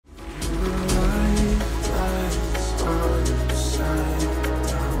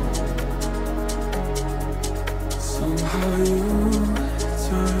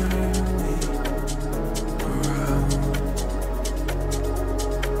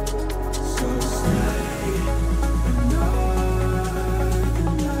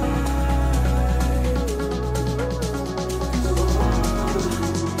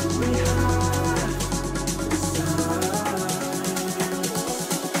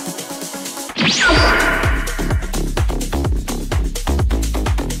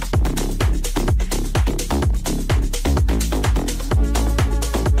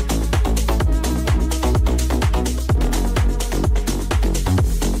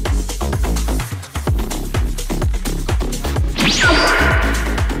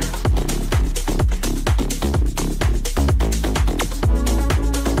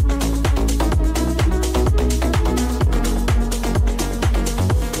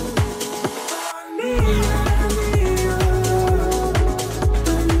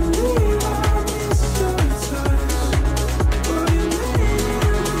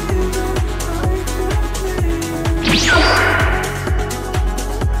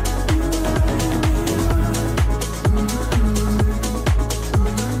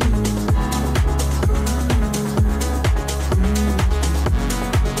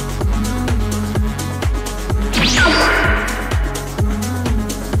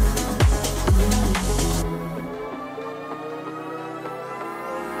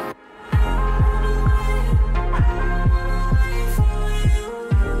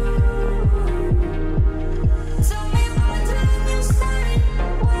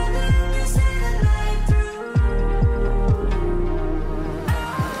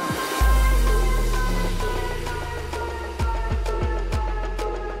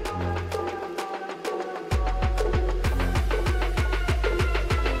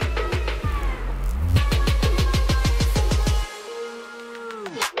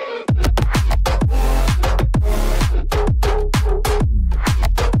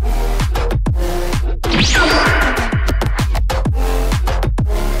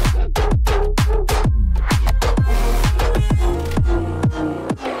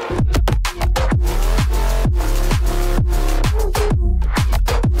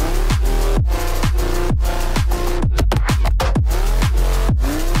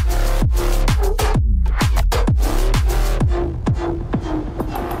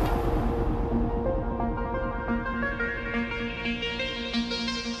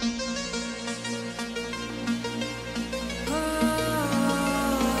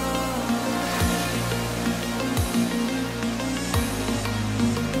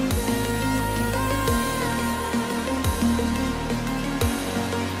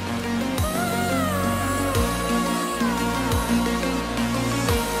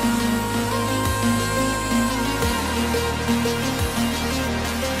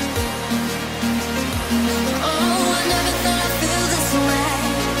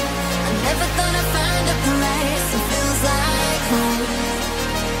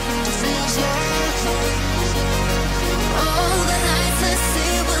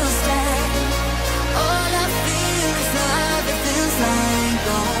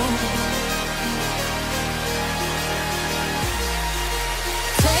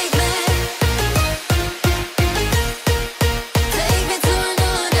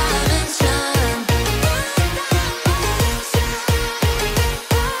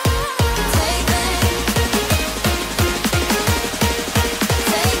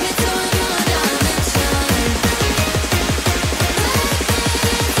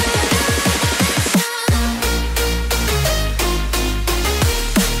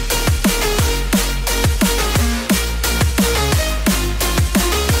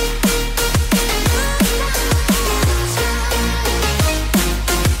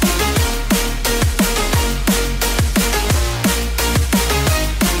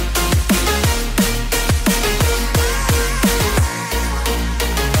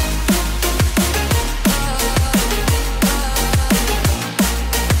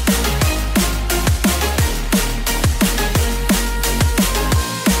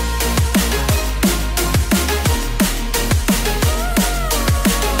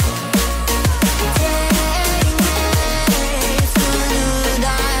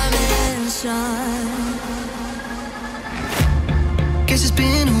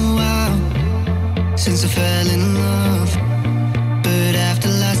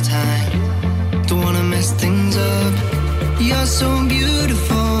so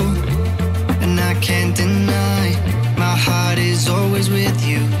beautiful, and I can't deny. My heart is always with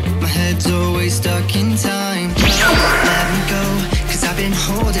you, my head's always stuck in time. Let me go, cause I've been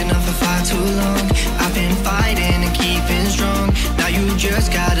holding on for far too long. I've been fighting and keeping strong. Now you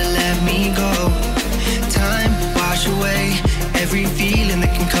just gotta let me go. Time, wash away every feeling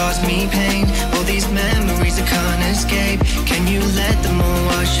that can cause me pain. All these memories I can't escape, can you let them all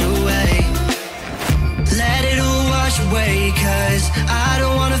wash away? Let it all wash away, cause I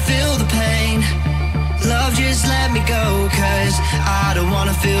don't wanna feel the pain. Love, just let me go, cause I don't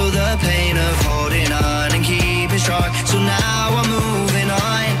wanna feel the pain of holding on and keeping strong. So now I'm moving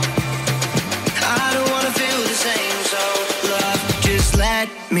on. I don't wanna feel the same, so love, just let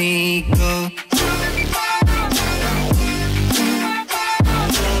me go.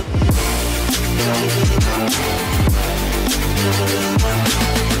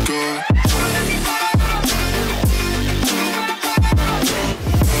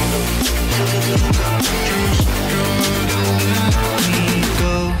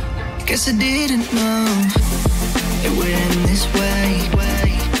 Guess I didn't know it would end this way.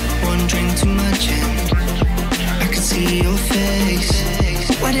 One drink too much and I could see your face.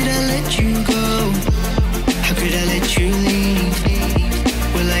 Why did I let you go? How could I let you leave?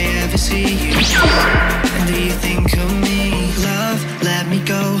 Will I ever see you? And do you think of me? Love, let me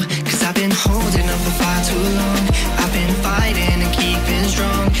go, cause I've been holding on for far too long. I've been fighting and keeping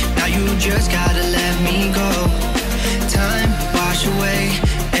strong. Now you just gotta let me go. Time, wash away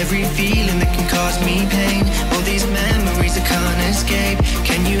every feeling that can cause me pain. All these memories I can't escape,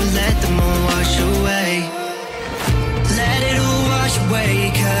 can you let them all wash away? Let it all wash away,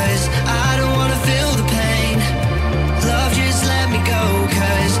 cause I don't wanna feel the pain. Love, just let me go,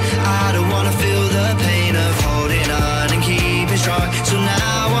 cause I don't wanna feel the pain of holding on and keeping strong. So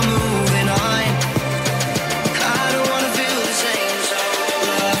now I'm moving on. I don't wanna feel the same, so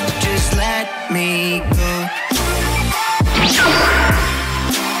love, just let me go.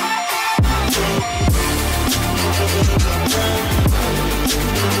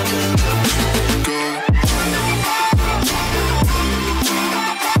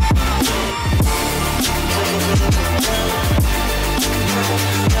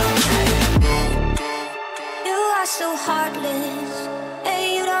 You are so heartless, and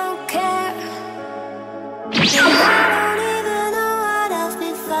you don't care. I don't even know what I've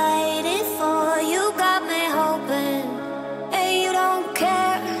been fighting for. You got me hoping, and you don't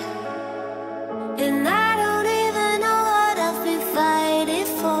care. And I don't even know what I've been fighting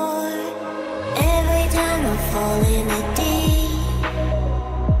for. Every time I fall in the deep,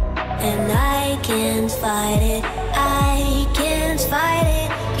 and I can't fight it, I can't fight it.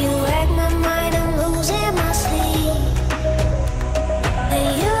 You wreck my mind, I'm losing my sleep. And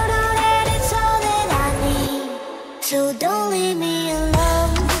you know that it's all that I need, so don't leave me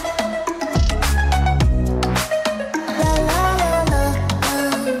alone. La la la la la.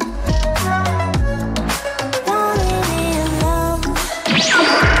 Don't leave me alone.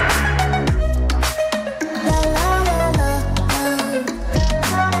 La la la la la.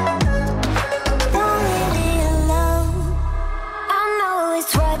 Don't leave me alone. I know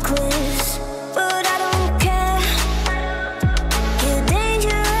it's reckless, but I don't care. You're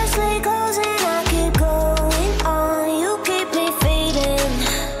dangerously close and I keep going on. You keep me fading,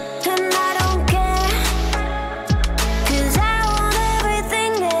 and I don't care. Cause I want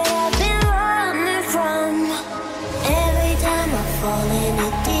everything that I've been running from. Every time I fall in the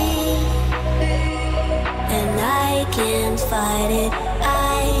deep, and I can't fight it,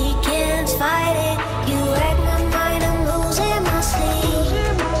 I can't fight it. You wreck my mind, I'm losing my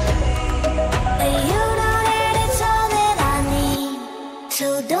sleep. And you know that it's all that I need, so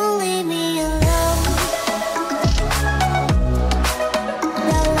don't leave me alone.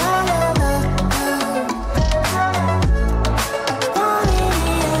 La la la la la. Don't leave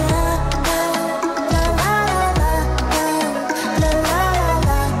me alone. La la la la la. La la la la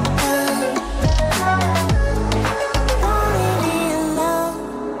la. Don't leave me alone.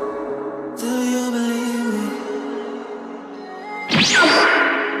 Do you believe me?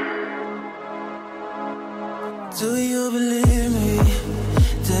 Do you believe me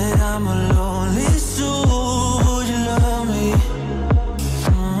that I'm alone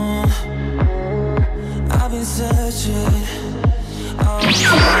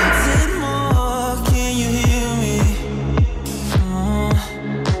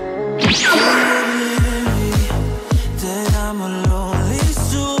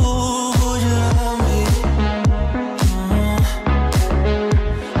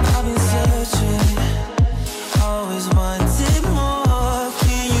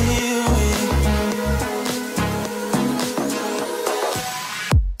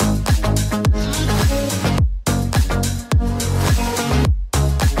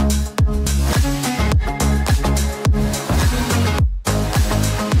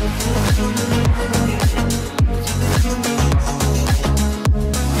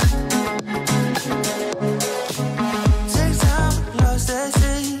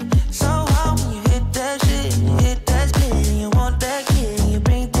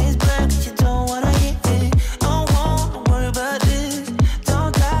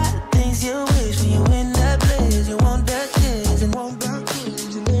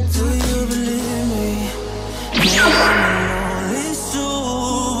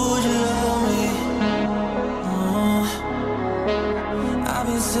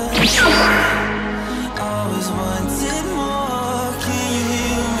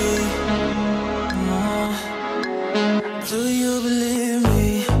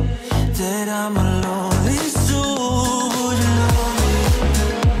I'm a lonely soul. Would you love me?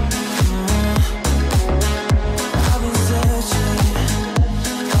 I've been searching,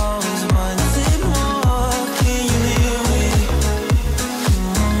 always wanted more. Can you hear me?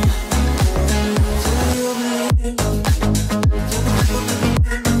 Do you believe?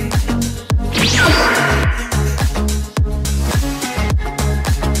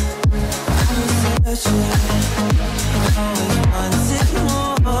 I've been searching.